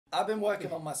I've been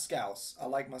working on my scouse. I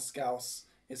like my scouse.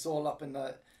 It's all up in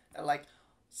the like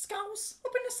scouse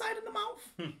up in the side of the mouth,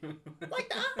 like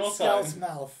that. Scouse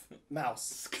mouth,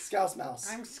 mouse. Scouse mouse.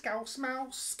 I'm Scouse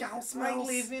Mouse. Scouse I mouse.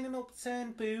 live in an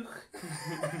upturned book.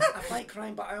 I fight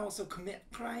crime, but I also commit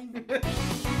crime.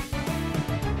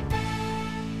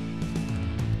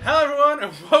 Hello everyone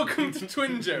and welcome to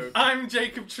TwinJoke. I'm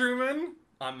Jacob Trueman.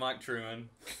 I'm Mike Trueman.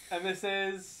 And this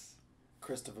is...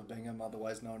 Christopher Bingham,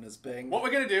 otherwise known as Bing. What we're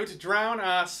going to do to drown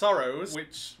our sorrows,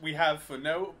 which we have for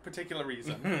no particular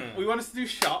reason. We wanted to do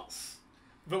shots,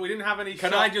 but we didn't have any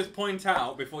Can I just point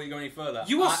out, before you go any further...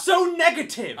 You are so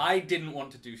negative! I didn't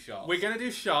want to do shots. We're going to do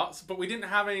shots, but we didn't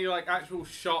have any like actual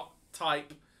shot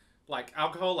type like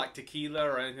alcohol, like tequila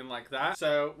or anything like that.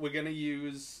 So we're going to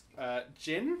use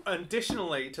gin.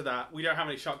 Additionally to that, we don't have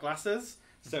any shot glasses.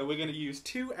 So we're going to use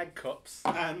 2 egg cups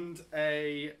and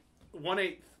a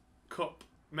 1/8 cup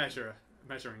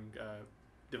measuring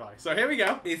device. So here we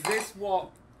go. Is this what...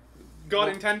 God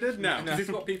intended? No. Is this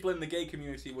what people in the gay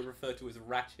community would refer to as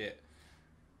ratchet?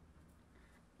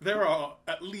 There are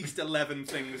at least 11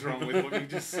 things wrong with what you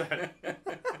just said.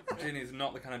 Gin is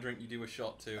not the kind of drink you do a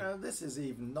shot to. This is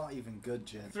not even good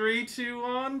gin. 3, 2,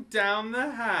 1, down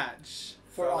the hatch.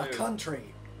 For our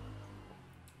country.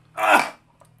 Ah!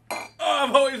 Oh,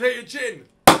 I've always hated gin.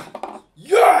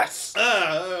 Yes!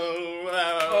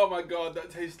 Oh my god,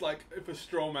 that tastes like if a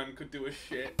straw man could do a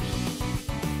shit.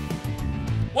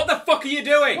 What the fuck are you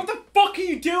doing? What the fuck are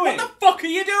you doing? What the fuck are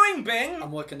you doing, Bing?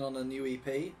 I'm working on a new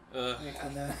EP.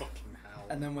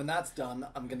 And then when that's done,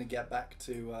 I'm going to get back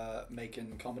to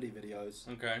making comedy videos.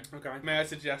 Okay. May I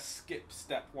suggest skip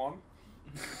step 1?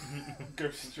 Go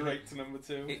straight to number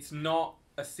 2. It's not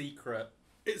a secret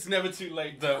It's never too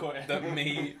late to quit.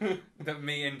 that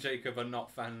me and Jacob are not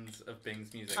fans of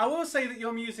Bing's music. I will say that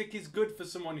your music is good for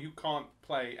someone who can't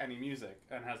play any music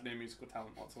and has no musical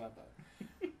talent whatsoever.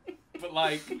 But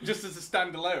like, just as a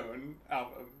standalone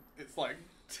album, it's like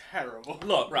terrible.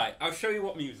 Look, right, I'll show you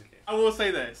what music is. I will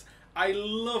say this. I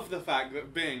love the fact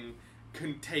that Bing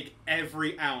can take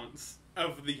every ounce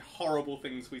of the horrible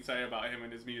things we say about him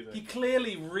and his music. He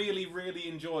clearly really, really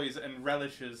enjoys and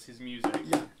relishes his music.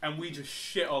 Yeah. And we just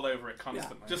shit all over it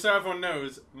constantly. Yeah. Just so everyone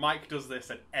knows, Mike does this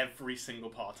at every single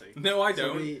party. No, I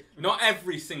So don't. Not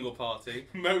every single party.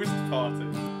 Most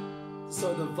parties.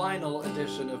 So the vinyl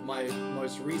edition of my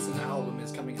most recent album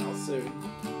is coming out soon.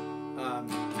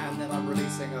 And then I'm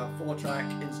releasing a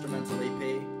 4-track instrumental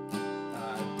EP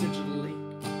digitally.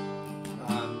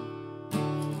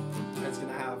 It's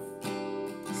going to have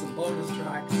some bonus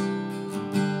tracks.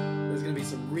 There's going to be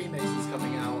some remixes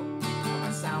coming out on my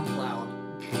Soundcloud.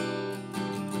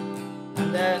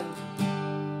 And then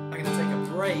I'm going to take a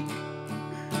break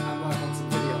and work on some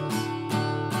videos.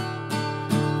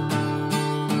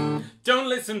 Don't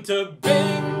listen to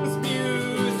Bing's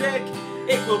music.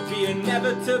 It will be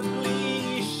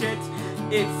inevitably shit.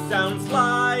 It sounds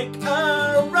like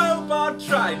a robot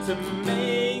tried to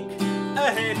make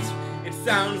a hit. It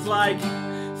sounds like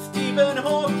Stephen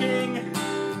Hawking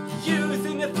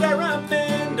using a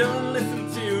theremin. Don't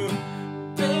listen to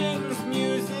Bing's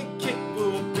music. It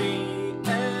will be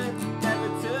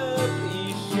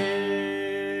inevitably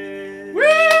shit.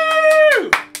 Woo!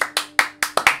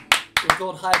 We're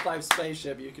called High Five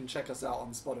Spaceship. You can check us out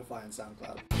on Spotify and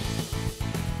SoundCloud.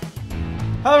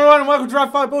 Hello everyone and welcome to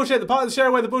Rapid Fire Bullshit, the part of the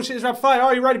show where the bullshit is rapid fire.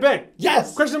 Are you ready, Bing?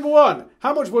 Yes! Question number 1.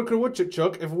 How much wood could a woodchuck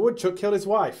chuck if a woodchuck killed his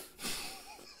wife?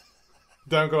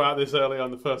 Don't go out this early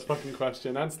on the first fucking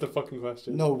question. Answer the fucking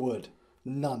question. No wood.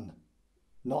 None.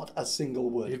 Not a single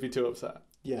wood. You'd be too upset.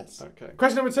 Yes. Okay.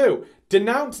 Question number 2.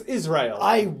 Denounce Israel.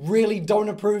 I really don't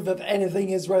approve of anything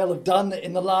Israel have done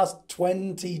in the last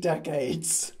 20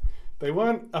 decades. They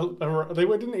weren't. They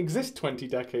didn't exist 20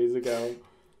 decades ago.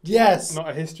 Yes. Not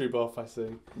a history buff, I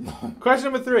see.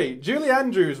 Question number 3. Julie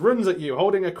Andrews runs at you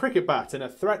holding a cricket bat in a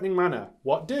threatening manner.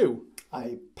 What do?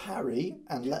 I parry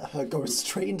and let her go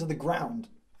straight into the ground.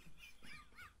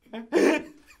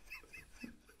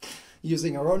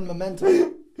 Using her own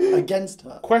momentum against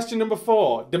her. Question number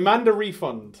 4. Demand a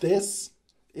refund. This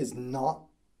is not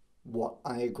what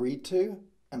I agreed to,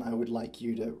 and I would like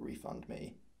you to refund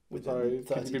me within 30 days.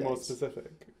 Can you be more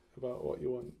specific about what you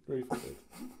want refunded?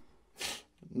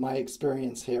 My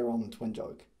experience here on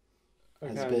TwinJoke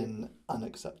has been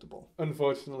unacceptable.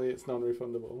 Unfortunately, it's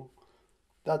non-refundable.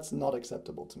 That's not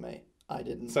acceptable to me. I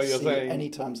didn't you're see saying, any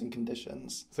terms and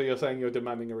conditions. So you're saying you're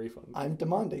demanding a refund? I'm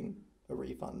demanding a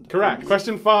refund. Correct.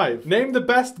 Question 5. Name the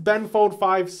best Ben Fold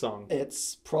 5 song.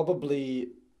 It's probably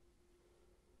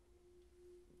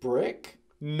Brick.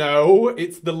 No,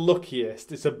 it's The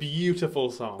Luckiest. It's a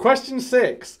beautiful song. Question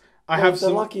 6. The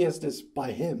luckiest is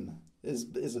by him.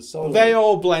 is a solo. They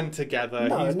all blend together.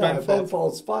 No, He's no. Ben Ben Folds.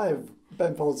 Folds 5.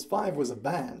 Ben Folds 5 was a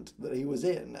band that he was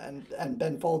in, and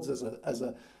Ben Folds as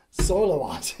a solo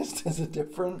artist is a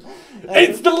different.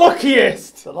 It's the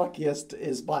luckiest. The luckiest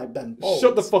is by Ben Folds.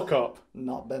 Shut the fuck up.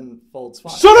 Not Ben Folds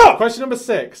 5. Shut up. Question number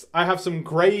 6. I have some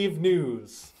grave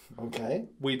news. Okay.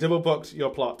 We double booked your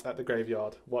plot at the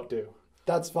graveyard. What do?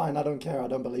 That's fine. I don't care. I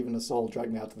don't believe in a soul.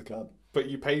 Drag me out to the curb. But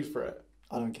you paid for it.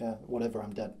 I don't care. Whatever.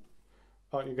 I'm dead.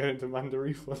 Aren't you going to demand a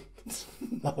refund?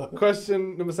 No.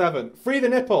 Question number 7. Free the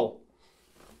nipple.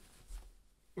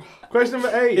 Question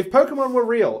number 8. If Pokemon were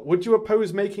real, would you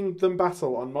oppose making them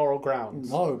battle on moral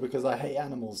grounds? No, because I hate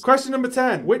animals. Question number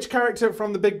 10. Which character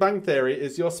from The Big Bang Theory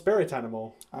is your spirit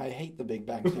animal? I hate the Big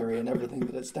Bang Theory and everything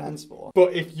that it stands for.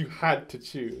 But if you had to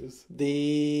choose.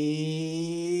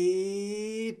 The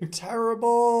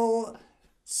terrible,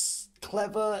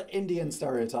 clever Indian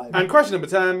stereotype. And question number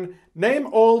 10. Name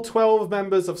all 12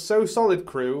 members of So Solid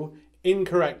Crew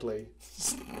incorrectly.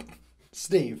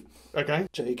 Steve. Okay.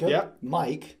 Jacob. Yeah.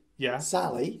 Mike. Yeah.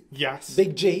 Sally. Yes.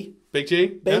 Big G. Big G.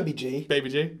 Baby Yeah. G. Baby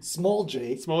G. Small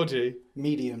G. Small G.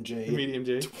 Medium G. Medium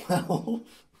G. 12.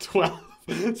 12.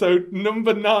 So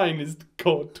number 9 is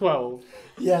called 12.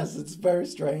 Yes, it's very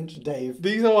strange. Dave.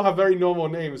 These all have very normal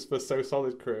names for So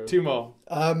Solid Crew. 2 more.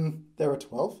 There are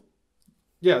 12.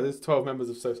 Yeah, there's 12 members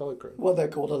of So Solid Crew. Well, they're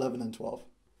called 11 and 12.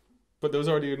 But there was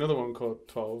already another one called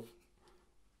 12.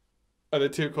 Are there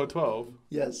 2 called 12?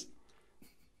 Yes.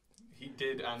 He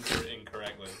did answer it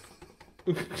incorrectly.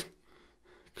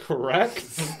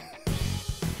 Correct.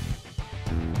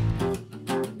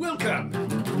 Welcome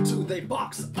to the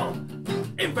box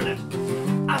of infinite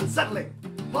unsettling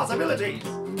possibilities.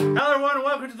 Hello everyone and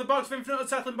welcome to the Box of Infinite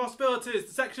Unsettling Possibilities,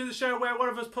 the section of the show where one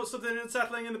of us puts something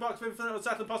unsettling in the Box of Infinite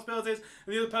Unsettling Possibilities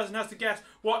and the other person has to guess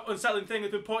what unsettling thing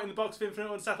has been put in the Box of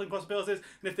Infinite Unsettling Possibilities,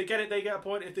 and if they get it they get a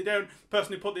point, if they don't, the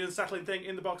person who put the unsettling thing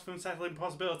in the Box of Unsettling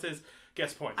Possibilities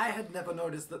gets a point. I had never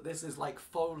noticed that this is like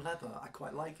faux leather. I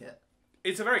quite like it.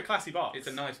 It's a very classy box. It's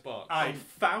a nice box. I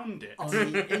found it. On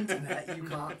the internet, you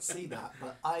can't see that,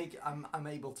 but I'm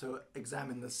able to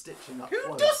examine the stitching up Who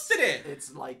close. dusted it?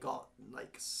 It's like got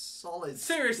like solid.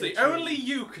 Seriously, stitching. only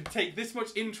you could take this much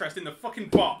interest in the fucking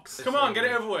box. Come on, get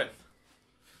it over with.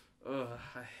 Ugh,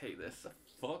 I hate this. The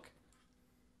fuck?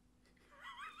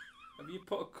 Have you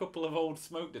put a couple of old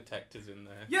smoke detectors in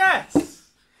there? Yes!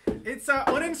 It's our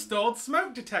uninstalled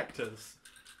smoke detectors.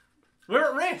 We're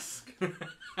at risk.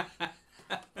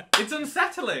 It's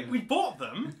unsettling. We bought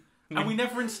them and we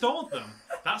never installed them.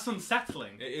 That's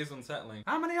unsettling. It is unsettling.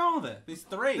 How many are there? There's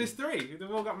 3. There's 3.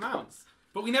 They've all got mounts.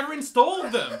 But we never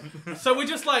installed them. So we're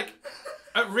just like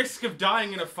at risk of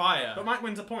dying in a fire. But Mike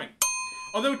wins a point.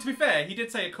 Although to be fair, he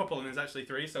did say a couple and there's actually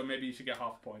 3, so maybe you should get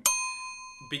half a point.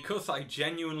 Because I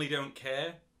genuinely don't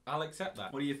care, I'll accept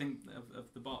that. What do you think of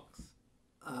the box?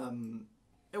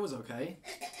 It was okay.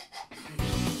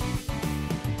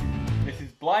 This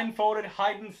is Blindfolded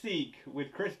Hide and Seek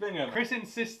with Chris Bingham. Chris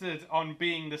insisted on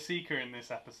being the seeker in this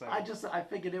episode. I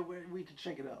figured we could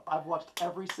shake it up. I've watched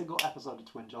every single episode of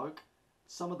TwinJoke,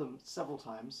 some of them several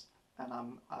times, and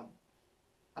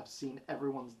I've seen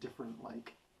everyone's different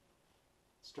like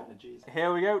strategies.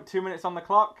 Here we go, 2 minutes on the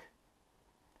clock.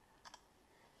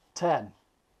 10,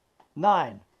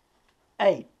 9,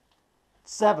 8,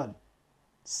 7,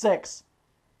 6,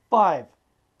 5,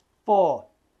 4,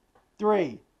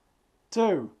 3,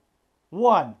 2,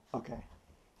 1. Okay.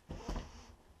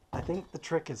 I think the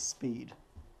trick is speed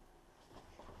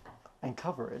and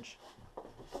coverage.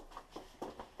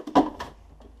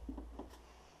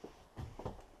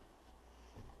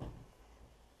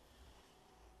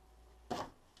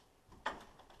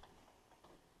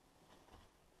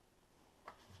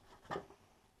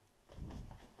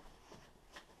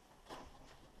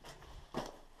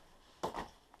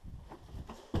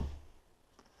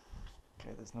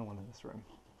 Okay, there's no one in this room.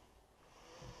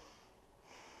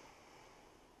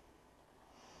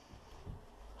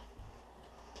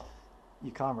 You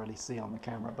can't really see on the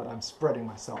camera, but I'm spreading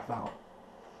myself out.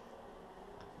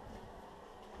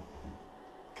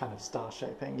 Kind of star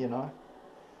shaping, you know?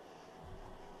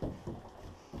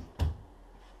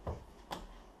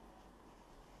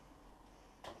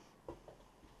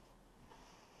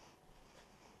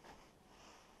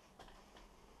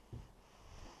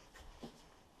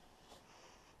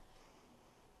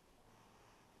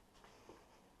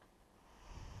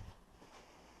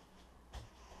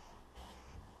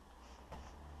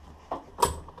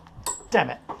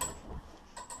 Damn it.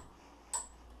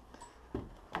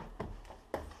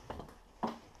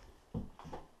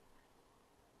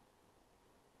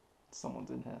 Someone's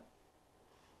in here.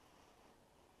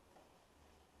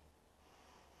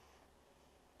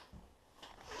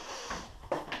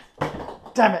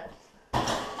 Damn it!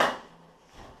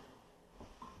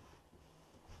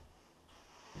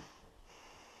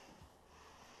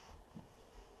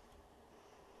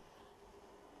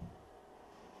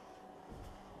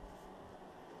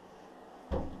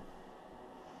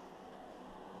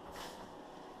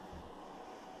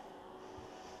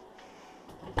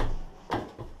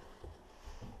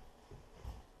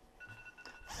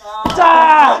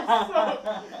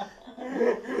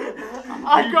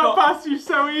 I got past you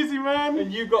so easy, man.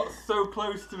 And you got so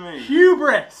close to me.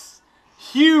 Hubris.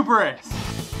 Hubris.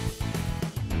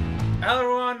 Hello,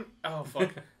 everyone. Oh,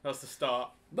 fuck. That's the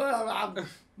start.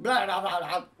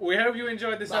 We hope you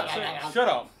enjoyed this episode. Shut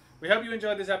up. We hope you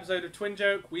enjoyed this episode of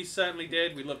TwinJoke. We certainly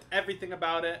did. We loved everything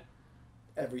about it.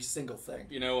 Every single thing.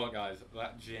 You know what, guys?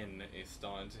 That gin is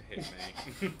starting to hit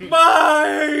me.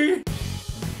 Bye!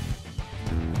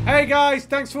 Hey guys,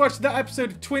 thanks for watching that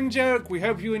episode of TwinJoke. We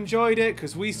hope you enjoyed it,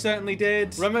 because we certainly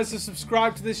did. Remember to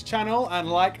subscribe to this channel and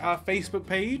like our Facebook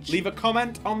page. Leave a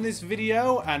comment on this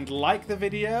video and like the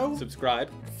video. Subscribe.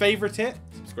 Favorite it.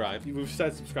 Subscribe. We've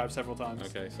said subscribe several times.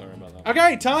 Okay, sorry about that.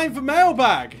 Okay, time for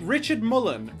mailbag. Richard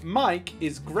Mullen. Mike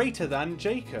is greater than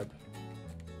Jacob.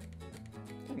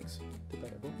 Thanks.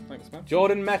 Thanks, man.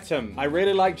 Jordan Metham. I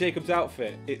really like Jacob's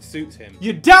outfit. It suits him.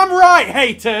 You're damn right,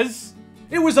 haters!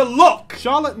 It was a look!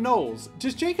 Charlotte Knowles.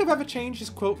 Does Jacob ever change his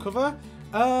quote cover?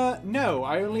 No.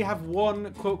 I only have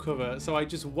one quote cover, so I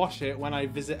just wash it when I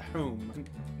visit home.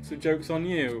 So joke's on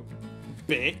you.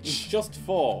 Bitch. It's just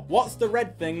 4. What's the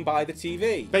red thing by the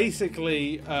TV?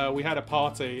 Basically, we had a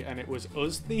party and it was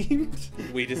us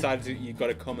themed. We decided you got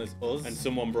to come as us, and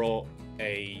someone brought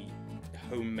a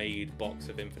homemade box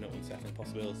of infinite unsettling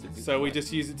possibilities. So we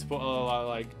just use it to put all our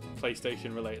like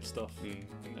PlayStation related stuff,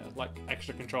 like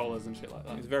extra controllers and shit like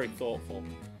that. It's very thoughtful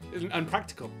and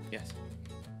practical. Yes.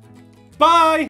 Bye.